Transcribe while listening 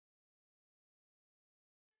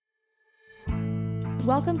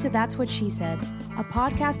Welcome to That's What She Said, a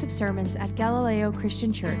podcast of sermons at Galileo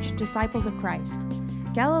Christian Church, Disciples of Christ.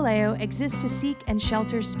 Galileo exists to seek and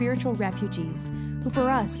shelter spiritual refugees, who for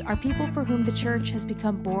us are people for whom the church has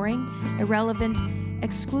become boring, irrelevant,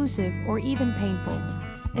 exclusive, or even painful,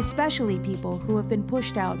 especially people who have been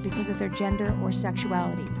pushed out because of their gender or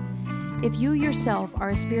sexuality. If you yourself are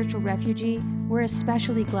a spiritual refugee, we're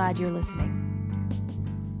especially glad you're listening.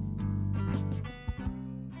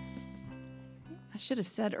 I should have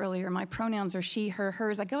said earlier, my pronouns are she, her,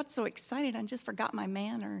 hers. I got so excited, I just forgot my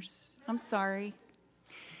manners. I'm sorry.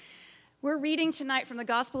 We're reading tonight from the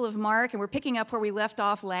Gospel of Mark, and we're picking up where we left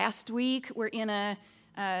off last week. We're in a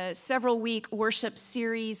several-week worship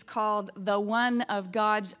series called The One of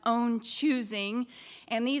God's Own Choosing.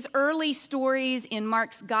 And these early stories in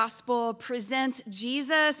Mark's Gospel present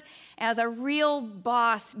Jesus as a real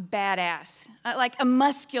boss badass, like a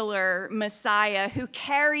muscular Messiah who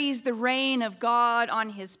carries the reign of God on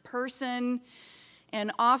his person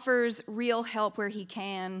and offers real help where he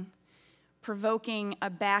can, provoking a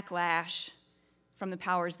backlash from the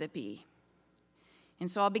powers that be. And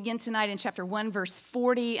so I'll begin tonight in chapter 1, verse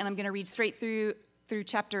 40, and I'm going to read straight through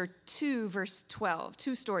chapter 2, verse 12,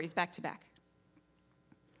 two stories back to back.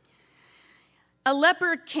 A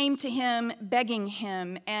leper came to him, begging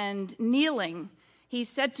him, and kneeling, he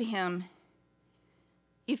said to him,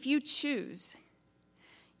 "If you choose,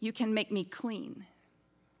 you can make me clean."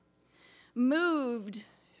 Moved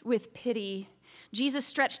with pity, Jesus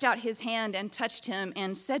stretched out his hand and touched him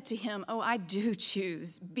and said to him, "Oh, I do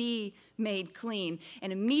choose, be made clean."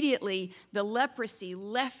 And immediately the leprosy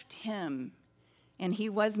left him, and he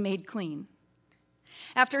was made clean.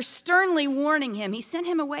 After sternly warning him, he sent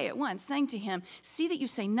him away at once, saying to him, "See that you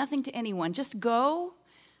say nothing to anyone. Just go,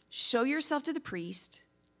 show yourself to the priest,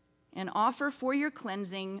 and offer for your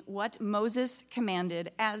cleansing what Moses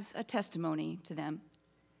commanded as a testimony to them."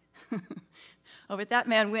 Oh, but that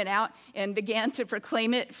man went out and began to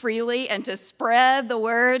proclaim it freely and to spread the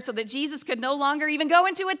word so that Jesus could no longer even go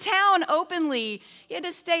into a town openly. He had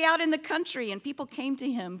to stay out in the country, and people came to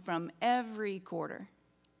him from every quarter.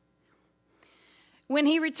 When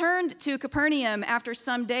he returned to Capernaum after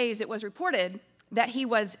some days, it was reported that he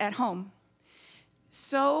was at home.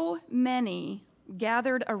 So many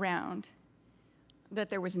gathered around that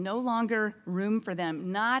there was no longer room for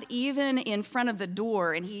them, not even in front of the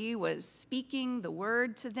door, and he was speaking the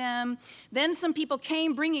word to them. Then some people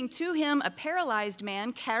came bringing to him a paralyzed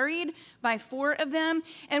man carried by 4 of them,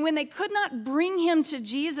 and when they could not bring him to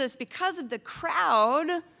Jesus because of the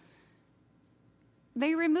crowd,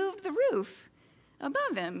 they removed the roof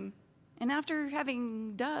above him, and after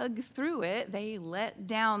having dug through it, they let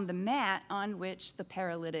down the mat on which the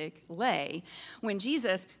paralytic lay. When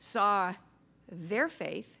Jesus saw their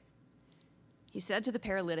faith, he said to the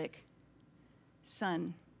paralytic,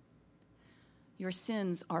 "Son, your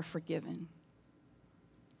sins are forgiven."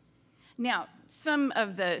 Now, some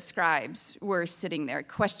of the scribes were sitting there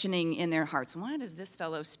questioning in their hearts, "Why does this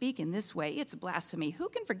fellow speak in this way? It's blasphemy. Who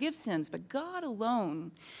can forgive sins but God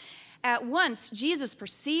alone?" At once, Jesus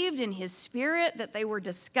perceived in his spirit that they were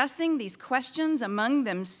discussing these questions among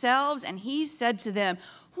themselves, and he said to them,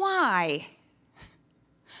 "Why?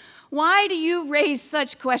 Why do you raise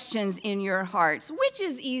such questions in your hearts? Which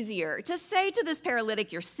is easier, to say to this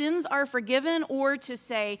paralytic, 'Your sins are forgiven,' or to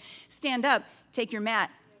say, 'Stand up, take your mat,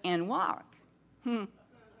 and walk'?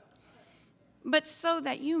 But so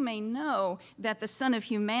that you may know that the Son of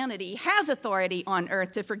Humanity has authority on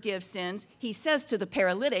earth to forgive sins," he says to the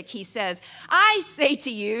paralytic, he says, "I say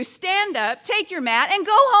to you, stand up, take your mat, and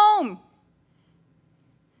go home."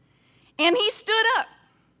 And he stood up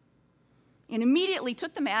and immediately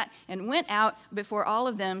took the mat and went out before all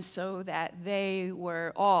of them, so that they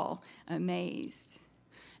were all amazed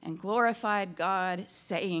and glorified God,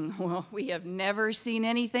 saying, "Well, we have never seen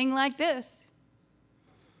anything like this."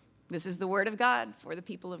 This is the word of God for the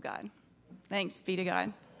people of God. Thanks be to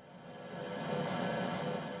God.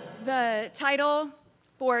 The title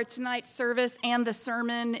for tonight's service and the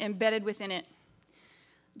sermon embedded within it: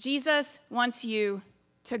 Jesus wants you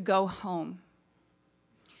to go home.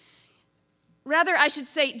 Rather, I should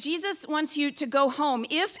say, Jesus wants you to go home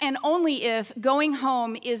if and only if going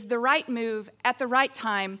home is the right move at the right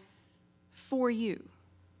time for you.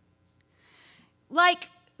 Like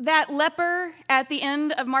that leper at the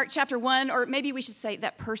end of Mark chapter 1, or maybe we should say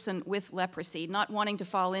that person with leprosy, not wanting to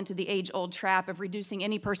fall into the age-old trap of reducing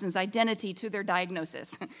any person's identity to their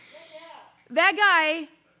diagnosis. That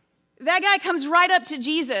guy comes right up to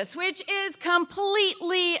Jesus, which is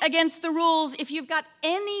completely against the rules. If you've got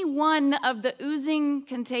any one of the oozing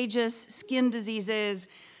contagious skin diseases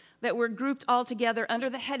that were grouped all together under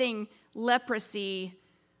the heading leprosy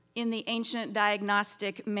in the ancient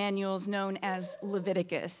diagnostic manuals known as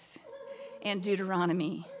Leviticus and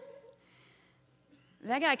Deuteronomy.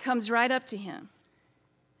 That guy comes right up to him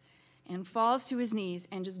and falls to his knees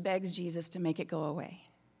and just begs Jesus to make it go away.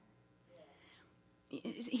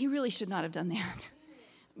 He really should not have done that,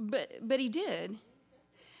 but he did.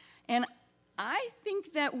 And I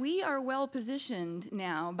think that we are well positioned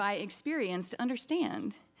now by experience to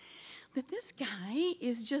understand that this guy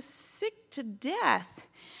is just sick to death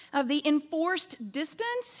of the enforced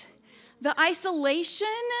distance, the isolation,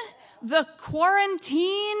 the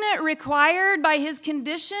quarantine required by his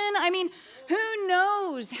condition. I mean, who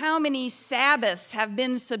knows how many Sabbaths have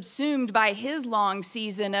been subsumed by his long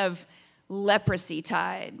season of leprosy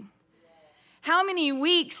tide? How many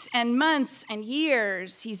weeks and months and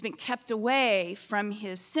years he's been kept away from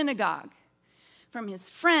his synagogue, from his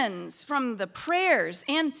friends, from the prayers,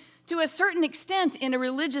 and to a certain extent in a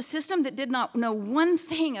religious system that did not know one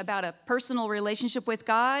thing about a personal relationship with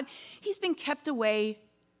God. He's been kept away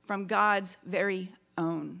from God's very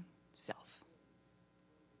own self.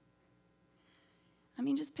 I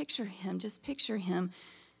mean, just picture him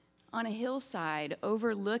on a hillside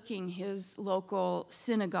overlooking his local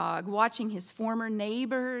synagogue, watching his former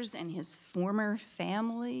neighbors and his former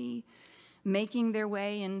family making their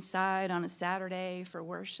way inside on a Saturday for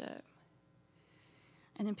worship.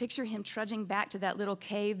 And then picture him trudging back to that little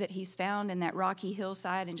cave that he's found in that rocky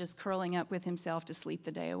hillside and just curling up with himself to sleep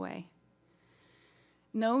the day away.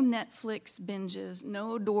 No Netflix binges,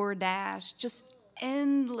 no DoorDash, just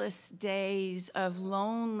endless days of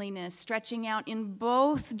loneliness stretching out in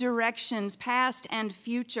both directions, past and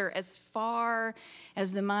future, as far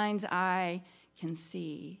as the mind's eye can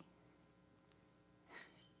see.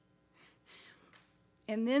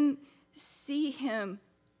 And then see him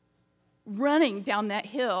running down that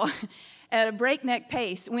hill at a breakneck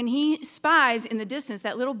pace when he spies in the distance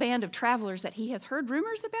that little band of travelers that he has heard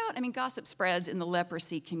rumors about. I mean, gossip spreads in the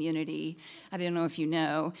leprosy community. I don't know if you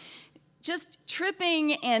know. Just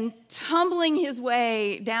tripping and tumbling his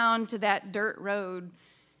way down to that dirt road,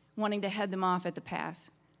 wanting to head them off at the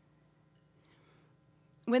pass.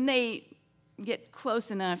 When they get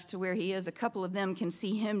close enough to where he is, a couple of them can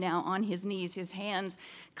see him now on his knees, his hands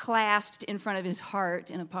clasped in front of his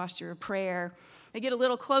heart in a posture of prayer. They get a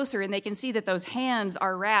little closer and they can see that those hands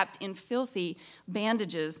are wrapped in filthy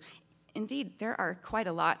bandages. Indeed, there are quite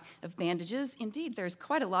a lot of bandages. Indeed, there's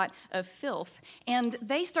quite a lot of filth. And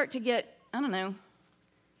they start to get,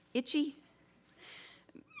 itchy.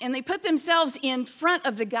 And they put themselves in front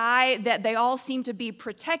of the guy that they all seem to be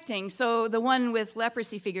protecting. So the one with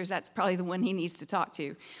leprosy figures, that's probably the one he needs to talk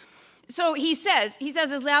to. So he says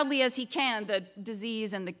as loudly as he can, the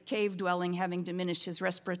disease and the cave dwelling having diminished his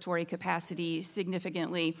respiratory capacity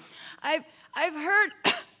significantly. I've heard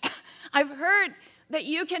that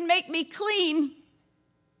you can make me clean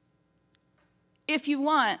if you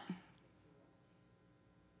want.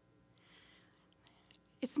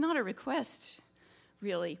 It's not a request,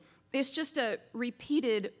 really. It's just a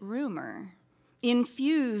repeated rumor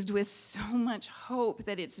infused with so much hope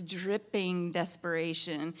that it's dripping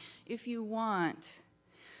desperation. If you want,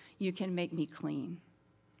 you can make me clean.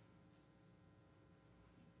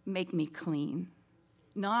 Make me clean.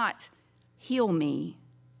 Not heal me.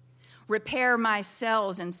 Repair my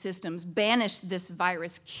cells and systems. Banish this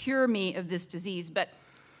virus. Cure me of this disease. But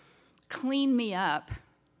clean me up.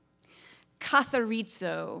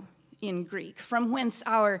 Katharizo in Greek, from whence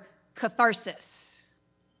our catharsis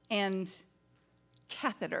and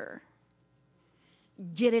catheter.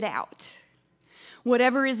 Get it out.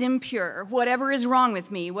 Whatever is impure, whatever is wrong with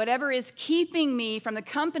me, whatever is keeping me from the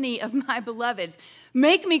company of my beloveds,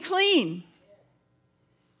 make me clean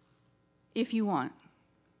if you want.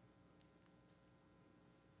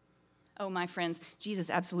 Oh, my friends, Jesus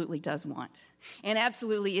absolutely does want and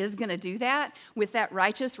absolutely is going to do that with that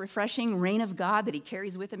righteous, refreshing reign of God that he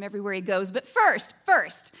carries with him everywhere he goes. But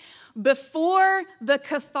first, before the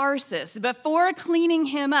catharsis, before cleaning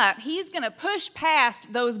him up, he's going to push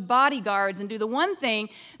past those bodyguards and do the one thing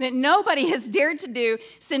that nobody has dared to do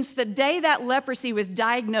since the day that leprosy was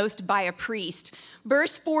diagnosed by a priest.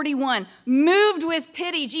 Verse 41, moved with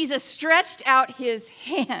pity, Jesus stretched out his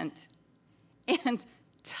hand and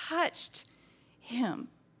touched him.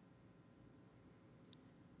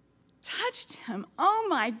 Touched him. Oh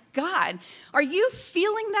my God. Are you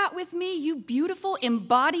feeling that with me, you beautiful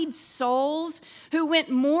embodied souls who went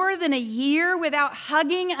more than a year without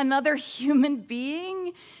hugging another human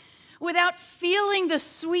being? Without feeling the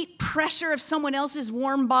sweet pressure of someone else's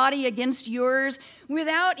warm body against yours?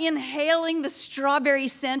 Without inhaling the strawberry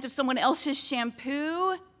scent of someone else's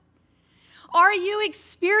shampoo? Are you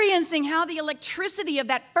experiencing how the electricity of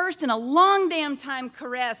that first and a long damn time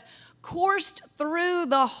caress coursed through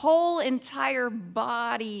the whole entire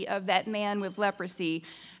body of that man with leprosy,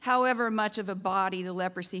 however much of a body the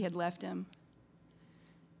leprosy had left him?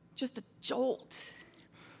 Just a jolt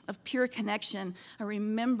of pure connection, a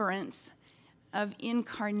remembrance of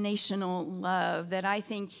incarnational love that I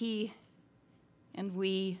think he and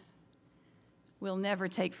we will never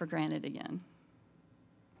take for granted again.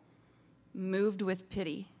 Moved with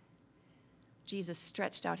pity, Jesus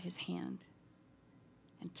stretched out his hand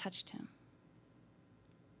and touched him.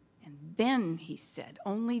 And then he said,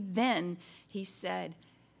 only then he said,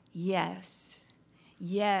 yes,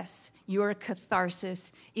 your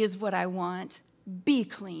catharsis is what I want. Be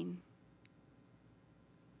clean.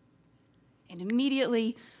 And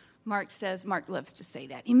immediately, Mark loves to say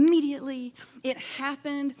that, immediately it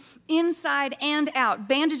happened inside and out.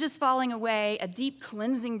 Bandages falling away, a deep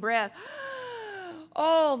cleansing breath,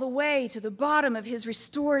 all the way to the bottom of his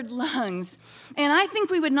restored lungs. And I think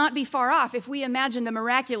we would not be far off if we imagined a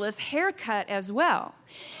miraculous haircut as well.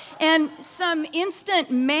 And some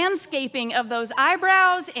instant manscaping of those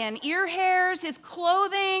eyebrows and ear hairs, his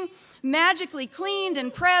clothing magically cleaned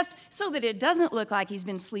and pressed so that it doesn't look like he's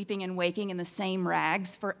been sleeping and waking in the same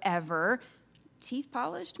rags forever. Teeth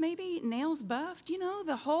polished, maybe, nails buffed,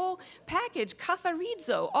 the whole package,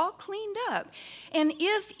 catharizo, all cleaned up. And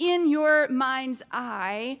if in your mind's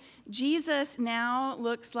eye, Jesus now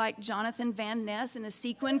looks like Jonathan Van Ness in a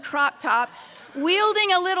sequin crop top,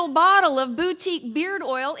 wielding a little bottle of boutique beard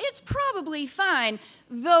oil, it's probably fine,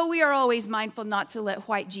 though we are always mindful not to let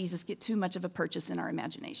white Jesus get too much of a purchase in our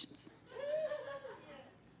imaginations.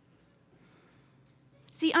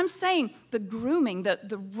 See, I'm saying the grooming,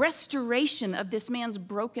 the restoration of this man's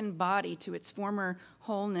broken body to its former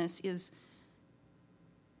wholeness is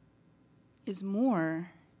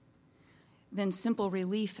more than simple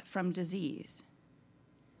relief from disease.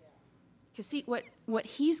 Because see, what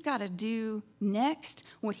he's got to do next,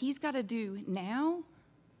 what he's got to do now,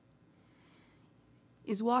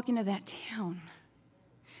 is walk into that town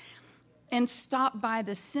and stop by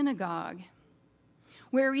the synagogue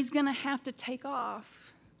where he's going to have to take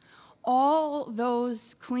off all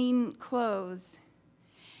those clean clothes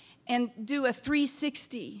and do a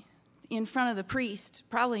 360 in front of the priest,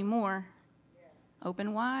 probably more.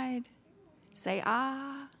 Open wide, say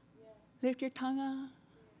ah, lift your tongue up.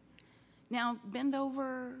 Now bend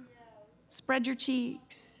over, spread your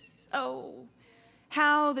cheeks. Oh,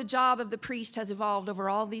 how the job of the priest has evolved over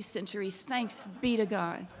all these centuries. Thanks be to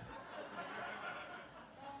God.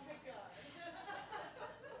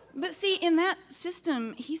 But see, in that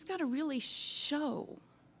system, he's got to really show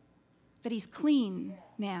that he's clean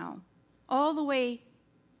now, all the way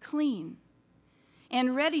clean,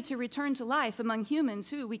 and ready to return to life among humans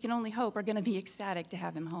who, we can only hope, are going to be ecstatic to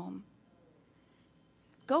have him home.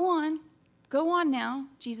 Go on now,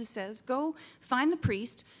 Jesus says. Go find the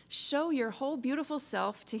priest, show your whole beautiful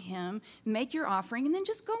self to him, make your offering, and then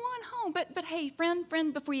just go on home. But hey,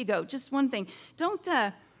 friend, before you go, just one thing. Don't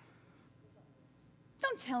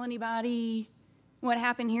tell anybody what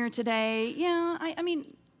happened here today. Yeah, I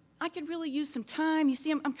mean, I could really use some time. You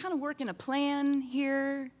see, I'm kind of working a plan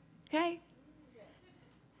here, okay?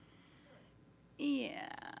 Yeah,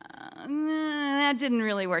 that didn't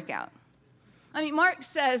really work out. I mean, Mark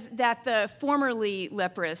says that the formerly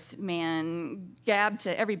leprous man gabbed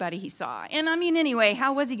to everybody he saw. And I mean, anyway,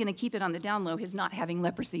 how was he going to keep it on the down low, his not having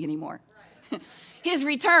leprosy anymore? Right. His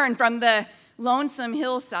return from the lonesome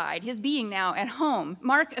hillside, his being now at home.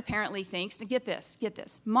 Mark apparently thinks, get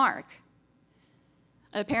this, Mark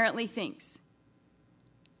apparently thinks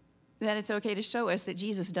that it's okay to show us that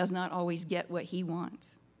Jesus does not always get what he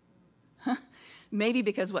wants. Maybe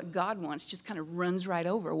because what God wants just kind of runs right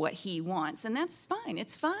over what he wants, and that's fine,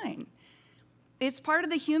 it's fine. It's part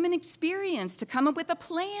of the human experience to come up with a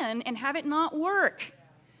plan and have it not work.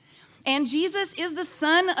 And Jesus is the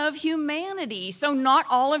Son of humanity, so not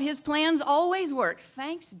all of his plans always work.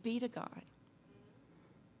 Thanks be to God.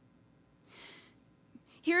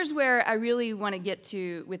 Here's where I really want to get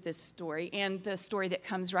to with this story, and the story that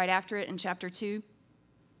comes right after it in chapter 2,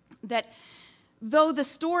 that though the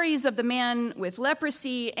stories of the man with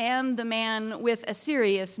leprosy and the man with a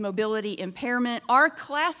serious mobility impairment are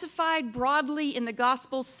classified broadly in the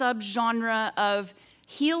gospel subgenre of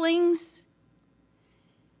healings,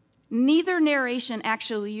 neither narration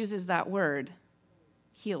actually uses that word,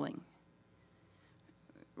 healing.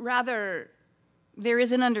 Rather, there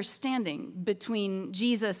is an understanding between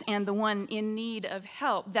Jesus and the one in need of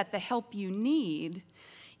help that the help you need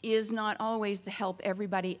is not always the help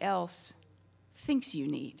everybody else thinks you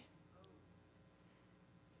need.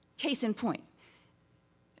 Case in point,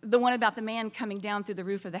 the one about the man coming down through the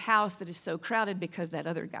roof of the house that is so crowded because that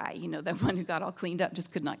other guy, the one who got all cleaned up,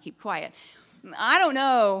 just could not keep quiet. I don't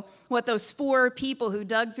know what those 4 people who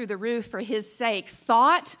dug through the roof for his sake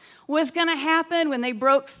thought was going to happen when they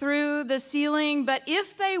broke through the ceiling, but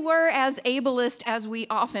if they were as ableist as we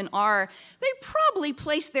often are, they probably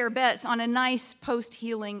placed their bets on a nice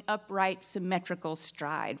post-healing, upright, symmetrical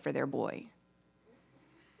stride for their boy.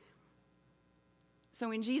 So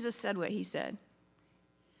when Jesus said what he said,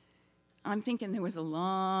 I'm thinking there was a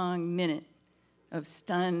long minute of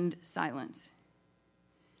stunned silence.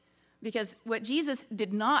 Because what Jesus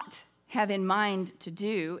did not have in mind to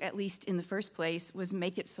do, at least in the first place, was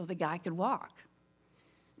make it so the guy could walk.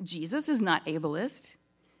 Jesus is not ableist.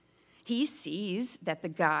 He sees that the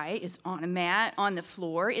guy is on a mat, on the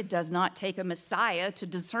floor. It does not take a Messiah to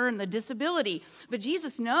discern the disability. But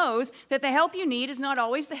Jesus knows that the help you need is not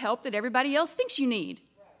always the help that everybody else thinks you need.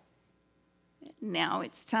 Now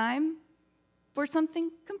it's time for something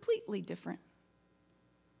completely different.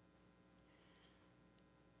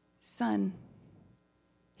 Son,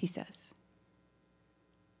 he says.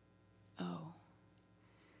 Oh,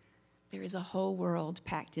 there is a whole world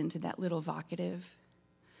packed into that little vocative,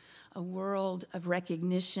 a world of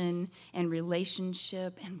recognition and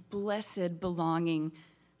relationship and blessed belonging.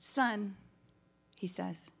 Son, he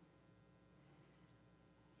says,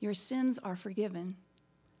 your sins are forgiven.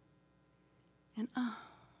 And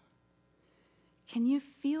can you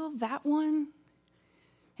feel that one?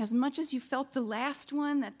 As much as you felt the last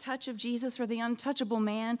one, that touch of Jesus or the untouchable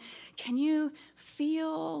man, can you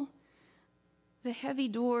feel the heavy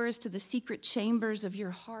doors to the secret chambers of your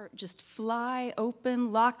heart just fly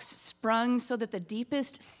open, locks sprung, so that the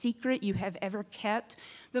deepest secret you have ever kept,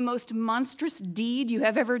 the most monstrous deed you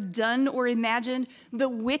have ever done or imagined, the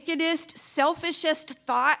wickedest, selfishest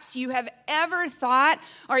thoughts you have ever thought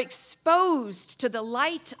are exposed to the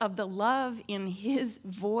light of the love in his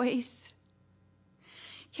voice?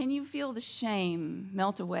 Can you feel the shame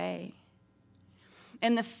melt away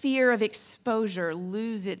and the fear of exposure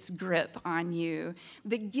lose its grip on you,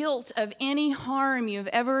 the guilt of any harm you've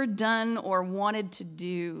ever done or wanted to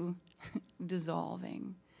do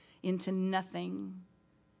dissolving into nothing?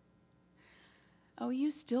 Oh, you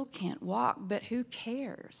still can't walk, but who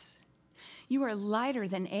cares? You are lighter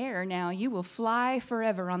than air now. You will fly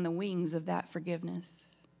forever on the wings of that forgiveness.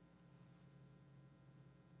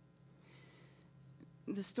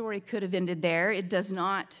 The story could have ended there. It does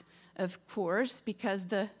not, of course, because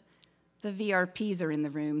the VRPs are in the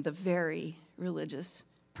room, the very religious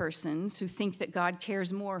persons who think that God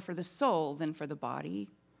cares more for the soul than for the body.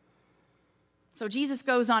 So Jesus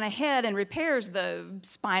goes on ahead and repairs the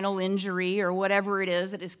spinal injury or whatever it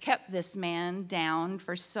is that has kept this man down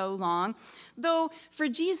for so long. Though for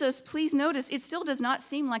Jesus, please notice, it still does not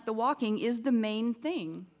seem like the walking is the main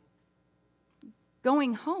thing.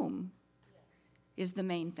 Going home is the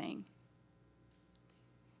main thing.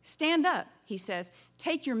 Stand up, he says.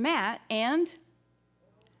 Take your mat and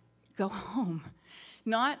go home.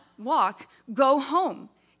 Not walk, go home,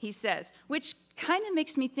 he says, which kind of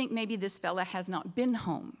makes me think maybe this fella has not been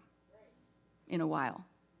home in a while.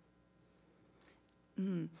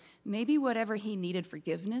 Maybe whatever he needed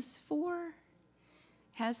forgiveness for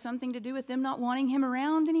has something to do with them not wanting him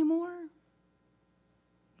around anymore.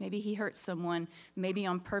 Maybe he hurt someone, maybe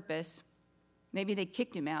on purpose. Maybe they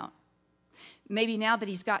kicked him out. Maybe now that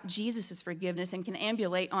he's got Jesus' forgiveness and can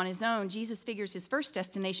ambulate on his own, Jesus figures his first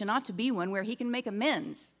destination ought to be one where he can make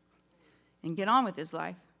amends and get on with his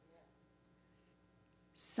life.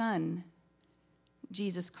 Son,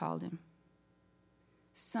 Jesus called him.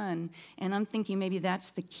 Son. And I'm thinking maybe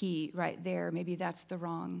that's the key right there. Maybe that's the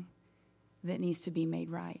wrong that needs to be made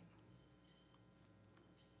right.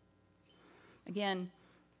 Again,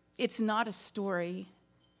 it's not a story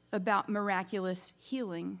about miraculous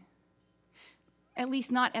healing, at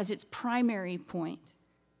least not as its primary point.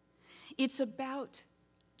 It's about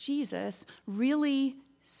Jesus really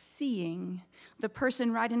seeing the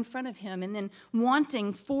person right in front of him and then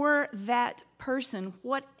wanting for that person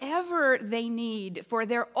whatever they need for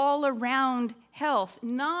their all-around health,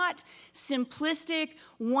 not simplistic,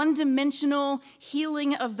 one-dimensional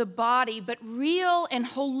healing of the body, but real and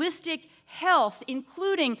holistic health,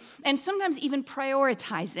 including and sometimes even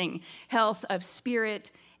prioritizing health of spirit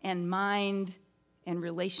and mind and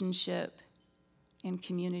relationship and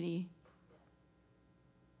community.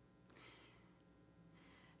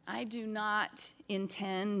 I do not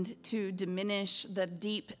intend to diminish the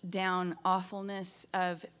deep down awfulness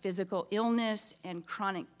of physical illness and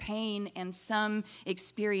chronic pain and some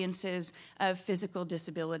experiences of physical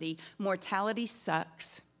disability. Mortality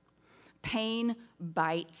sucks. Pain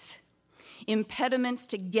bites. Impediments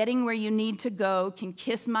to getting where you need to go can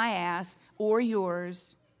kiss my ass or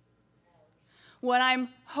yours. What I'm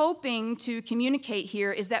hoping to communicate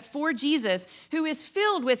here is that for Jesus, who is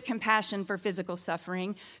filled with compassion for physical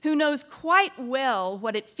suffering, who knows quite well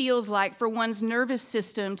what it feels like for one's nervous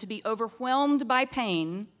system to be overwhelmed by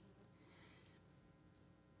pain,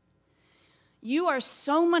 you are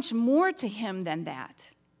so much more to him than that.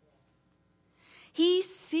 He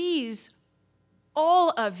sees all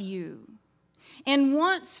of you and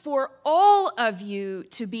wants for all of you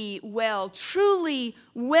to be well, truly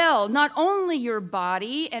well, not only your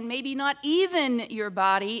body, and maybe not even your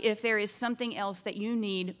body if there is something else that you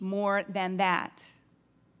need more than that.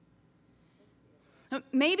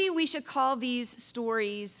 Maybe we should call these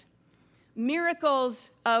stories miracles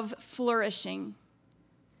of flourishing.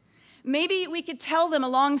 Maybe we could tell them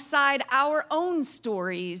alongside our own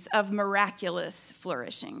stories of miraculous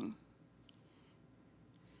flourishing.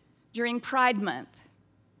 During Pride Month,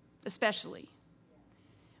 especially,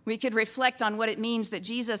 we could reflect on what it means that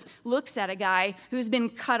Jesus looks at a guy who's been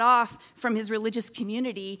cut off from his religious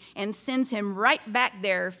community and sends him right back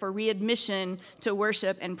there for readmission to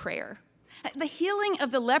worship and prayer. The healing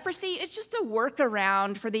of the leprosy is just a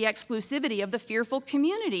workaround for the exclusivity of the fearful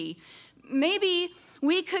community. Maybe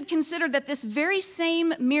we could consider that this very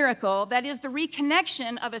same miracle, that is the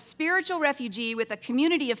reconnection of a spiritual refugee with a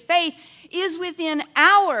community of faith, is within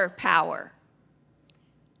our power.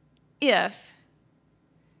 If,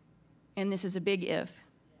 and this is a big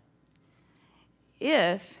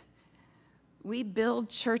if we build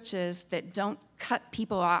churches that don't cut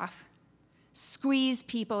people off, squeeze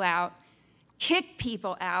people out, kick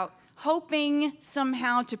people out, hoping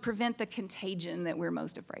somehow to prevent the contagion that we're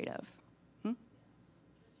most afraid of.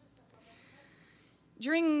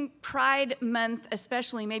 During Pride Month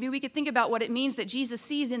especially, maybe we could think about what it means that Jesus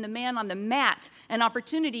sees in the man on the mat an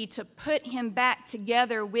opportunity to put him back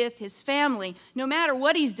together with his family, no matter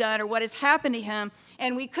what he's done or what has happened to him.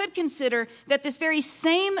 And we could consider that this very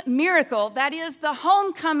same miracle, that is the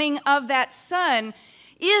homecoming of that son,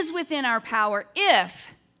 is within our power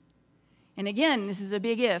if, and again, this is a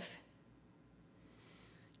big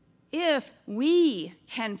if we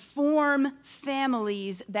can form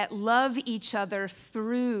families that love each other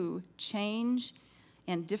through change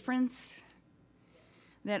and difference,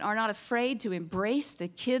 that are not afraid to embrace the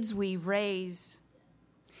kids we raise,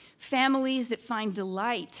 families that find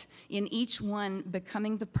delight in each one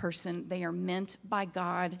becoming the person they are meant by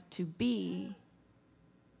God to be.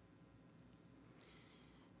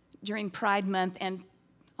 During Pride Month and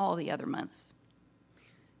all the other months,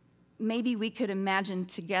 maybe we could imagine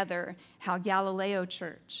together how Galileo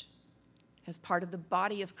Church, as part of the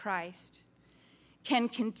body of Christ, can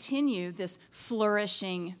continue this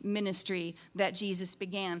flourishing ministry that Jesus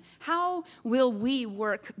began. How will we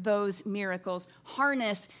work those miracles,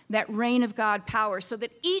 harness that reign of God power so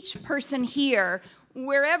that each person here,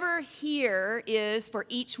 wherever here is for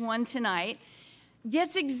each one tonight,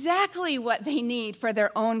 gets exactly what they need for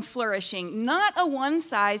their own flourishing, not a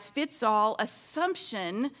one-size-fits-all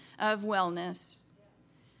assumption of wellness,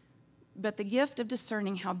 but the gift of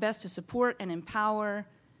discerning how best to support and empower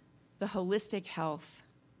the holistic health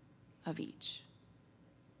of each.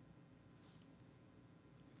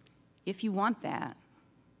 If you want that,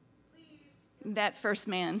 that first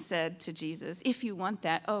man said to Jesus, if you want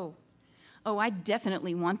that, oh, I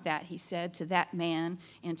definitely want that, he said to that man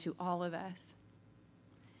and to all of us.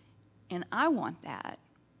 And I want that,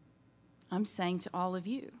 I'm saying to all of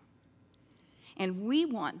you. And we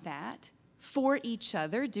want that for each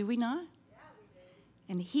other, do we not? Yeah, we do.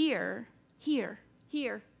 And here,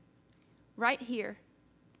 right here,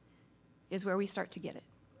 is where we start to get it.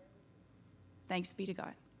 Thanks be to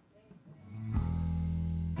God.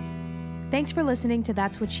 Thanks for listening to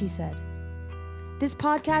That's What She Said. This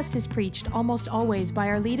podcast is preached almost always by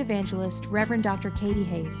our lead evangelist, Reverend Dr. Katie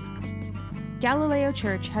Hayes. Galileo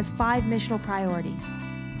Church has 5 missional priorities.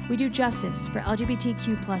 We do justice for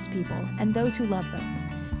LGBTQ+ people and those who love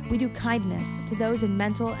them. We do kindness to those in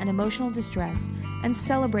mental and emotional distress and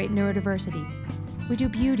celebrate neurodiversity. We do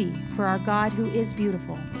beauty for our God who is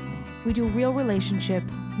beautiful. We do real relationship,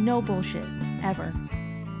 no bullshit, ever.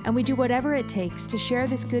 And we do whatever it takes to share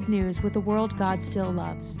this good news with the world God still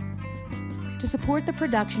loves. To support the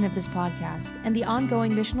production of this podcast and the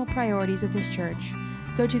ongoing missional priorities of this church,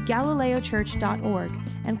 go to galileochurch.org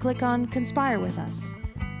and click on Conspire with Us.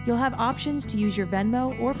 You'll have options to use your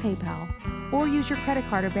Venmo or PayPal, or use your credit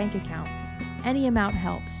card or bank account. Any amount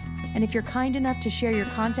helps, and if you're kind enough to share your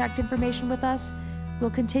contact information with us, we'll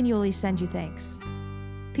continually send you thanks.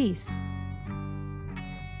 Peace.